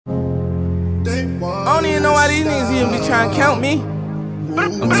I don't even know why these niggas even be trying to count me.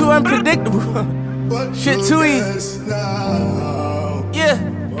 I'm too unpredictable. Shit too easy. Yeah.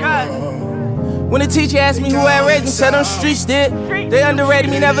 When the teacher asked me who had raised me, said them streets did. They underrated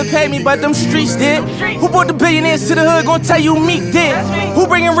me, never paid me, but them streets did. Who brought the billionaires to the hood, gon' tell you Meek did. Who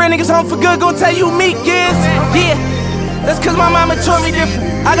bringing real niggas home for good, gon' tell you Meek is. Yeah, that's cause my mama taught me different.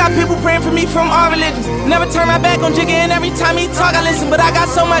 I got people praying for me from all religions. Never turn my back on Jigga, and every time he talk I listen. But I got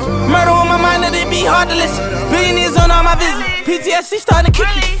so much murder on my mind that it be hard to listen. Billionaires on all my visits, PTSD starting to kick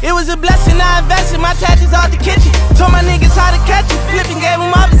you. It was a blessing, I invested my taxes out the kitchen. Told my niggas how to catch it, flipping, gave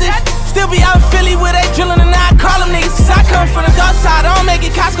them opposition. Still be out in Philly with that drilling and I call them niggas. Cause I come from the dark side, I don't make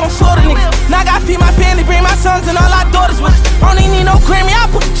it, cops gon' slaughter niggas. Now I gotta feed my family, bring my sons and all our daughters with us. I don't even need no Grammy, I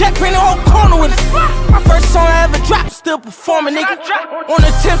put the check, bring the whole corner with us. My first song I ever dropped, still performing, nigga. On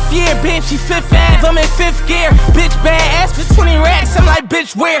the 10th year, Benchy 5th Ave, I'm in 5th gear. Bitch bad ass for 20 racks, I'm like,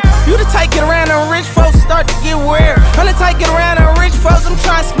 bitch, where? You the type get around on rich folks, start to get weird. I'm the type get around on rich folks, I'm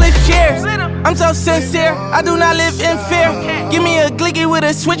trying to split shares. I'm so sincere, I do not live in fear. Give me a glicky with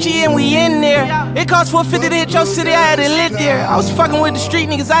a switchy and we in there. It cost $450 to hit your city, I had to live there. I was fucking with the street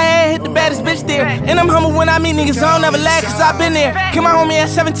niggas, I had hit the baddest bitch there. And I'm humble when I meet niggas, I don't never lack, cause I been there. Came my homie at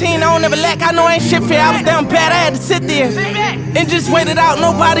 17, I don't never lack, I know I ain't shit fair. I was down bad, I had to sit there and just wait it out.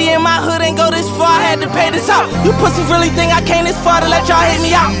 Nobody in my hood ain't go this far, I had to pay this out. You pussies really think I came this far to let y'all hate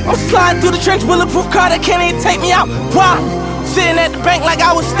me out? I'm sliding through the trench, bulletproof car that can't even take me out. Why? Sitting at the bank like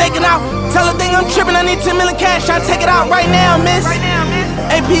I was staking out. Tell her thing I'm tripping, I need 10 million cash, I take it out right now, miss.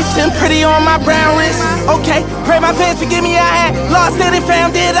 AP sitting pretty on my brown wrist. Okay, pray my fans forgive me, I had lost it and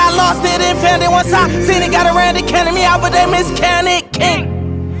found it. I lost it and found it. Once I seen it, got around it, counted me out, but they miscounted king.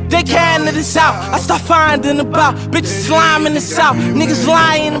 They counted this out, I start finding about bitches slime in the south, niggas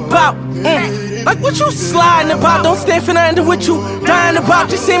lying about. Like what you sliding about? Don't stand for nothing to what you dying about.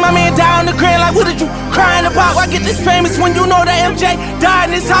 Just see my man die on the ground, like what did you crying about? Why get this famous when you know that MJ died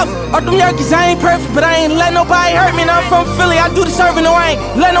in his house? All them Yankees, I ain't perfect, but I ain't let nobody hurt me. Now I'm from Philly, I do the serving, no I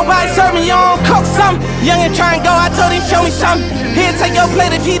ain't let nobody serve me. You don't cook something, young and try and go, I told him show me something. He'll take your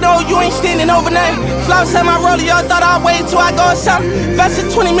plate if he know you ain't standing overnight. Flowers at my roller, y'all thought I'd wait till I go or something.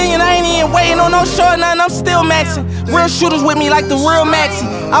 Vested 20 million, I ain't even waiting on no show or nothing, I'm still maxing. Real shooters with me like the real Maxi.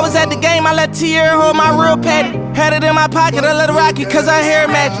 I was at the game, I let Tierra hold my real patty. Had it in my pocket, I let her rock it cause her hair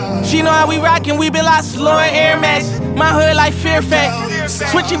match. She know how we rockin', we been like slow and air matches. My hood like Fear Fact.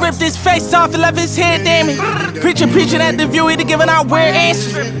 Switchy ripped his face off and left his head damaged. Preaching at the view, either giving out weird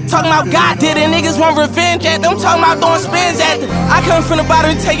answers. Talking about God did it, niggas want revenge at them. Talking about throwing spins at them. I come from the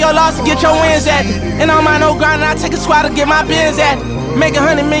bottom and take your loss and get your wins at them. And on my no grind, I take a swat to get my bins at them. Make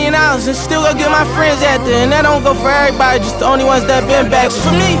 $100 million and still go get my friends at them. And that don't go for everybody, just the only ones that been back.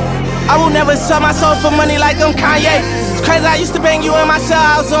 For me, I will never sell my soul for money like I'm Kanye. It's crazy, I used to bang you in my cell,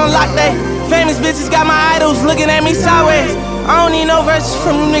 I was on lock day. Famous bitches got my idols looking at me sideways. I don't need no verses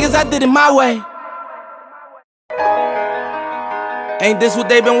from them niggas, I did it my way. Ain't this what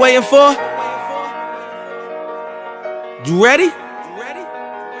they been waiting for? You ready?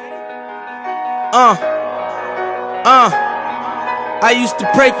 I used to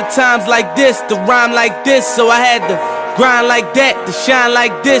pray for times like this, to rhyme like this, so I had to grind like that, to shine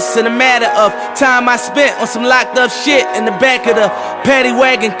like this. In a matter of time I spent on some locked up shit in the back of the paddy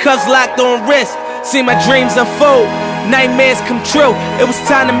wagon, cuffs locked on wrist. See my dreams unfold, nightmares come true. It was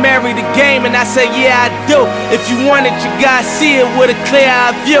time to marry the game and I said yeah I do. If you want it you gotta see it with a clear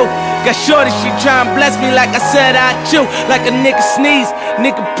eye view. Got shorty, she tryin' bless me like I said I chew. Like a nigga sneeze,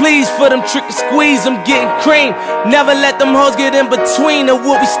 nigga please for them trick and squeeze, I'm getting cream. Never let them hoes get in between of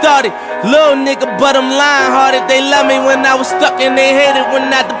what we started. Little nigga but I'm lying hearted. They love me when I was stuck and they hated when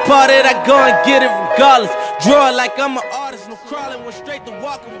I departed. I go and get it regardless. Draw like I'm an artist, no crawling, went straight to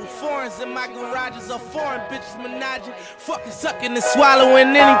walking with foreigns. In my garages are foreign bitches menaging, fucking sucking and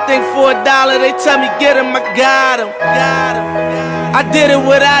swallowing anything for $1. They tell me get him, I got him. I did it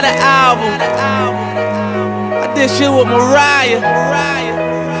without an album. I did shit with Mariah.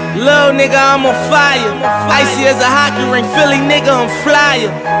 Little nigga, I'm on fire. Icy as a hockey ring, Philly nigga, I'm flyer.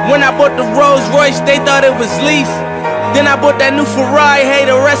 When I bought the Rolls Royce, they thought it was lease. Then I bought that new Ferrari,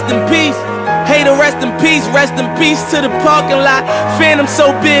 hater, rest in peace. Hater, rest in peace to the parking lot. Phantom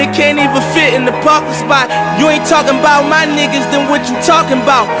so big, can't even fit in the parking spot. You ain't talking about my niggas, then what you talking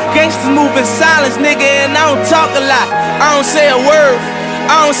about? Gangsters move in silence, nigga, and I don't talk a lot. I don't say a word.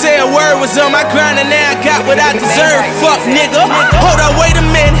 I don't say a word, was on my grind and now I got what I deserve. Fuck nigga, hold up, wait a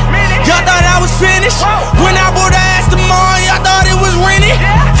minute. Y'all thought I was finished? When I bought the ass tomorrow, y'all thought it was rented?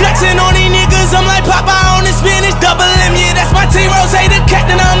 Flexing on these niggas, I'm like Popeye on the spinach. Double M, yeah, that's my team. Rose, the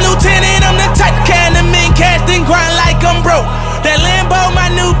captain, I'm lieutenant. I'm the type of can the men cash, then grind like I'm broke. That Lambo, my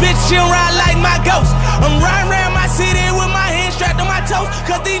new bitch, she'll ride like my ghost. I'm riding around my city with my hands strapped on my toes,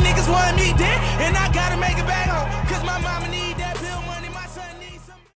 cause these niggas want me dead, and I gotta make it back home.